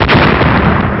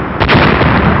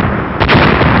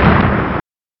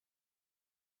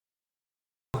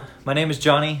My name is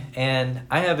Johnny, and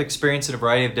I have experience in a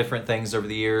variety of different things over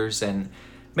the years, and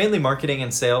mainly marketing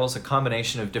and sales, a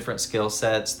combination of different skill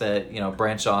sets that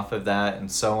branch off of that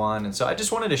and so on. And so I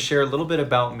just wanted to share a little bit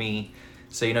about me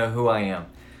so you know who I am.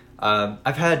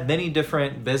 I've had many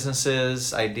different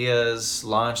businesses, ideas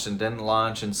launched and didn't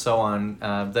launch and so on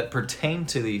that pertain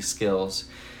to these skills.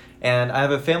 And I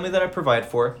have a family that I provide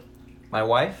for, my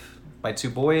wife, my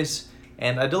 2 boys,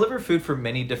 and I deliver food for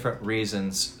many different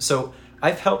reasons. So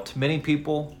I've helped many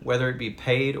people, whether it be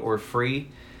paid or free,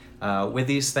 with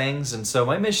these things. And so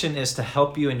my mission is to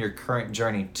help you in your current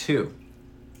journey too.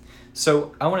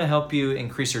 So I want to help you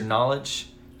increase your knowledge,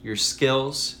 your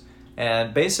skills,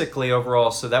 and basically overall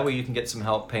so that way you can get some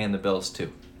help paying the bills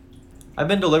too. I've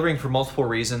been delivering for multiple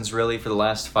reasons really for the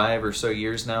last 5 or so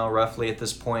years now, roughly at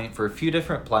this point, for a few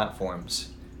different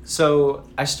platforms. So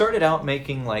I started out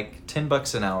making like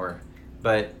 $10 an hour,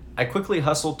 but I quickly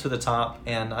hustled to the top,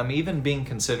 and I'm even being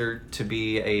considered to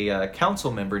be a council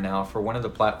member now for one of the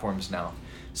platforms now.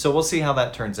 So we'll see how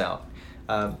that turns out.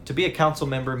 To be a council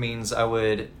member means I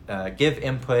would give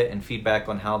input and feedback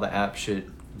on how the app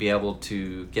should be able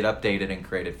to get updated and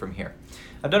created from here.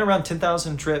 I've done around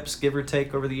 10,000 trips, give or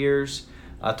take, over the years,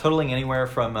 totaling anywhere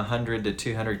from 100 to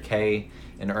 200K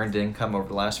in earned income over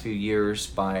the last few years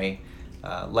by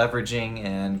leveraging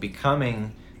and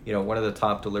becoming one of the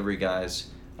top delivery guys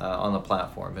on the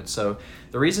platform. And so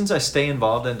the reasons I stay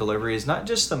involved in delivery is not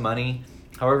just the money.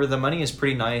 However, the money is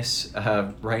pretty nice,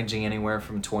 ranging anywhere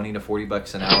from 20 to 40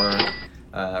 bucks an hour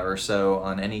or so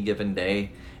on any given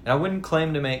day. And I wouldn't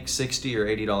claim to make $60 or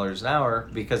 $80 an hour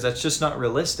because that's just not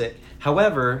realistic.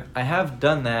 However, I have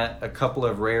done that a couple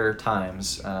of rare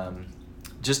times,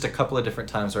 just a couple of different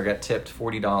times where I got tipped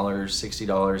 $40,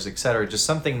 $60, etc. Just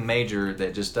something major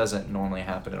that just doesn't normally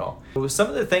happen at all. So some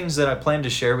of the things that I plan to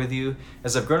share with you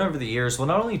as I've grown over the years will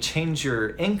not only change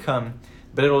your income,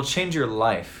 but it'll change your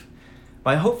life.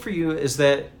 My hope for you is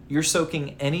that you're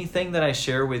soaking anything that I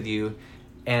share with you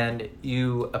and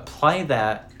you apply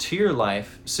that to your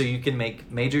life so you can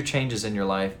make major changes in your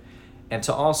life and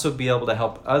to also be able to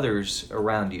help others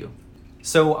around you.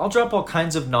 So I'll drop all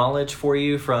kinds of knowledge for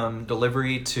you, from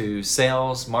delivery to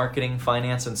sales, marketing,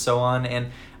 finance, and so on. And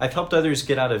I've helped others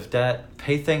get out of debt,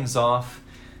 pay things off,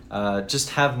 just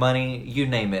have money, you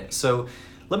name it. So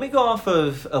let me go off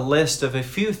of a list of a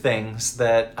few things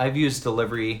that I've used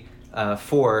delivery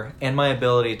for, and my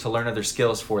ability to learn other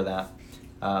skills for that.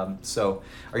 So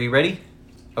are you ready?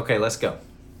 Okay, let's go.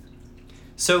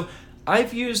 So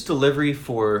I've used delivery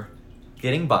for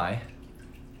getting by,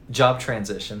 job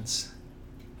transitions,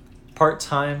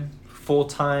 part-time,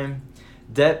 full-time,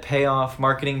 debt payoff,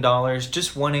 marketing dollars,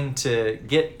 just wanting to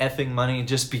get effing money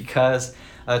just because,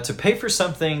 to pay for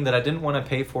something that I didn't want to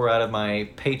pay for out of my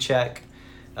paycheck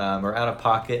or out of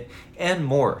pocket, and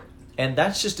more. And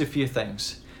that's just a few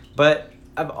things. But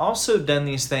I've also done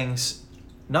these things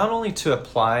not only to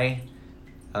apply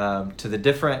to the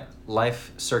different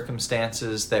life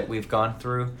circumstances that we've gone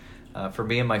through for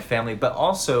me and my family, but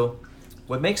also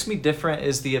what makes me different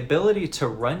is the ability to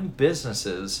run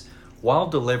businesses while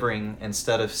delivering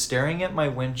instead of staring at my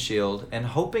windshield and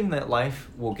hoping that life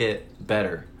will get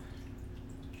better.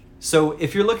 So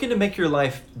if you're looking to make your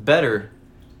life better,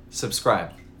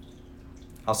 subscribe.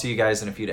 I'll see you guys in a few days.